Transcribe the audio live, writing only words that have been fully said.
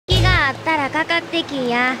あったらかかってき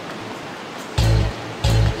や。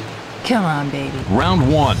Come on, baby.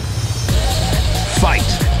 Round 1. Fight.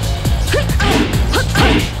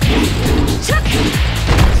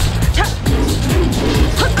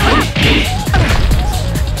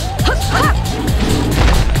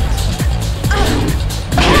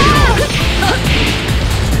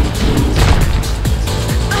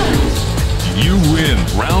 You win.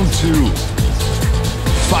 Round 2.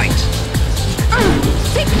 Fight.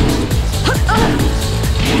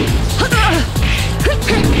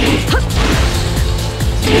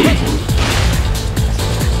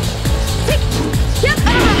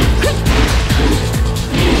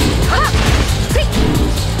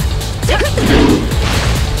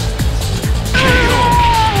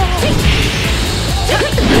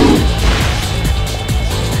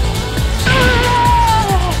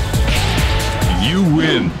 You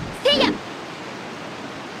win.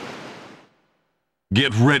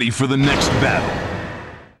 Get ready for the next battle.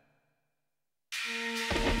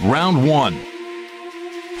 Round 1.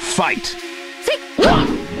 Fight.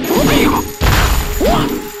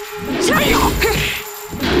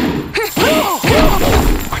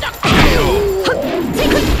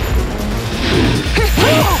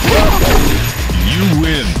 You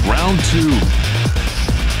win. Round 2.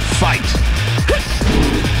 Fight.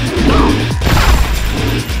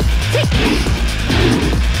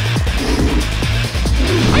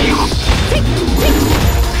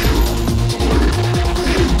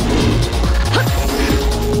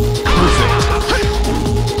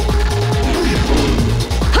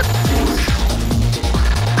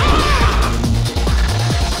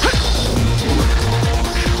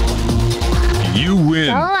 You 今 win. 日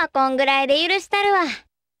はこんぐらいで許したるわ。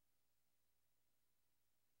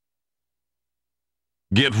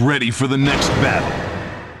Get ready for the next battle.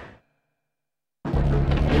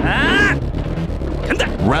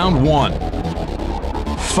 Round 1.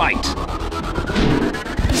 Fight.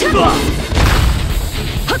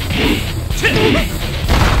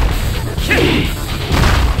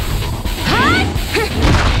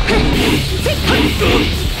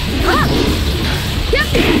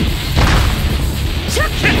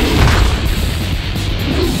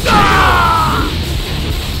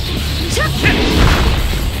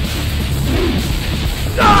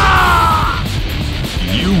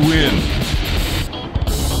 You win.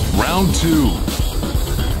 Round 2.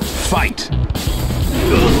 Fight.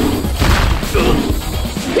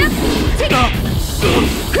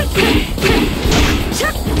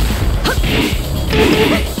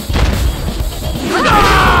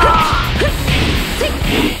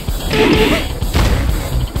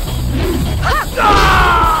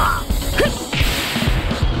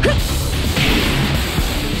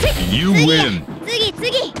 You win. 次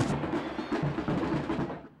次。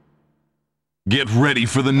Get ready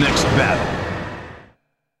for the next battle.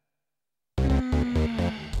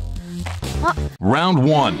 Round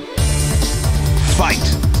 1.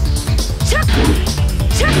 Fight.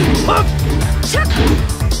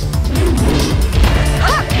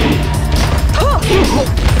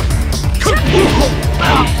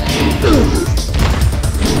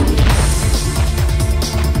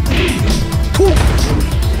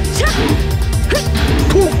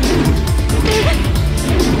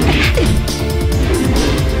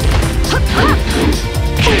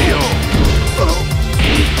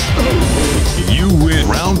 You win.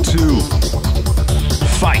 Round 2.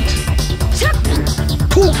 Fight.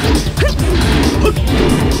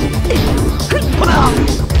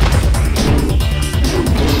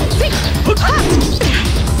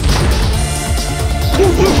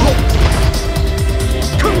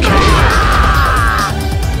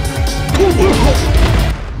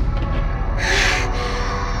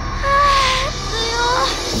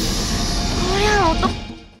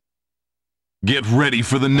 Get ready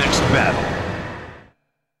for the next battle.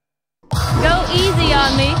 Go easy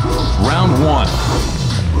on me. Round 1.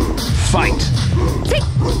 Fight.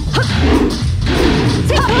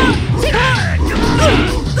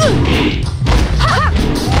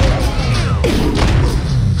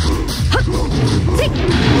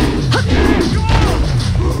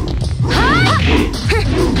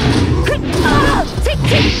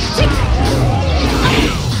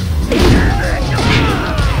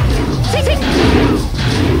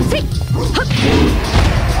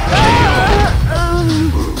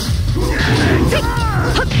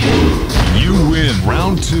 You win.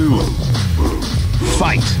 Round 2.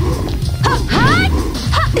 Fight.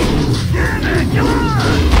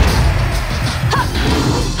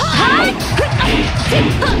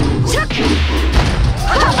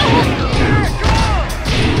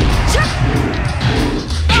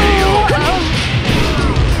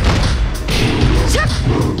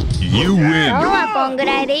 You 今日 win. はこんぐ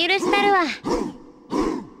らいで許したるわ。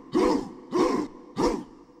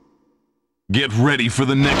 Get ready for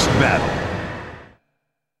the next battle.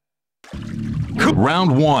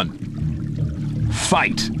 Round 1.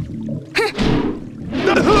 Fight.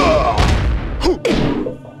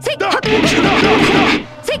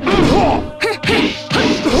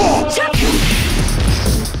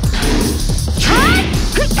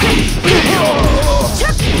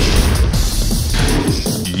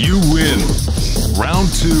 You win. Round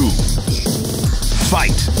 2.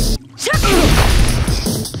 Fight.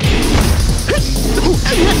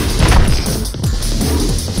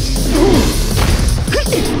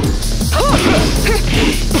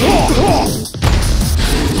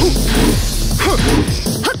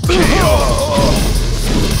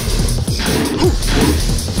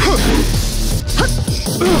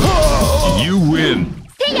 You win.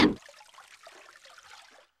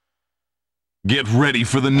 Get ready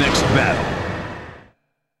for the next battle.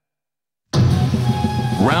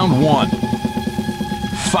 Round 1.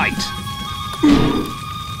 Fight.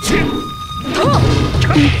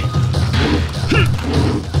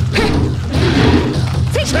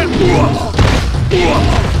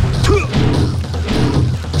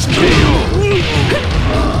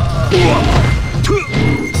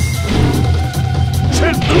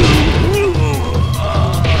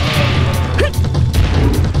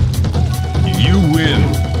 You win.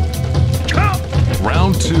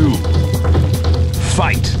 Round 2.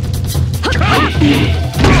 Fight.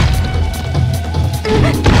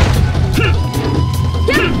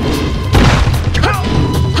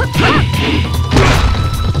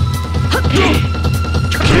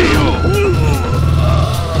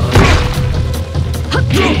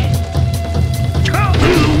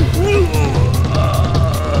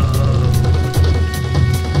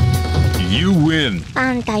 You win.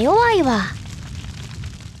 あんた弱いわ。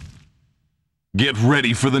 Get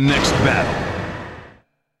ready for the next battle.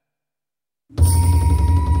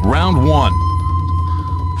 Round 1.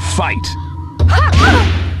 Fight.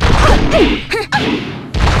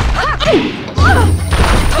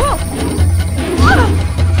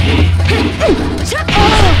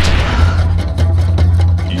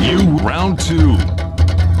 You round 2.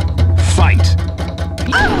 Fight.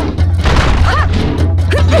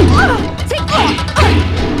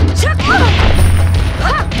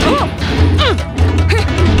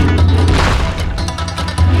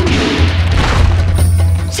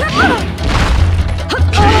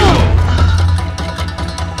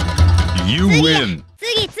 You win.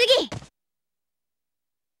 次次。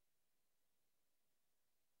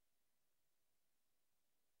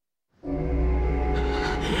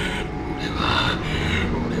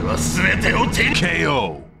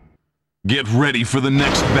KO. Get ready for the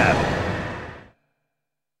next battle.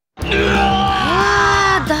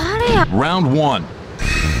 ああ、誰や。 Round 1.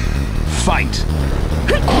 Fight.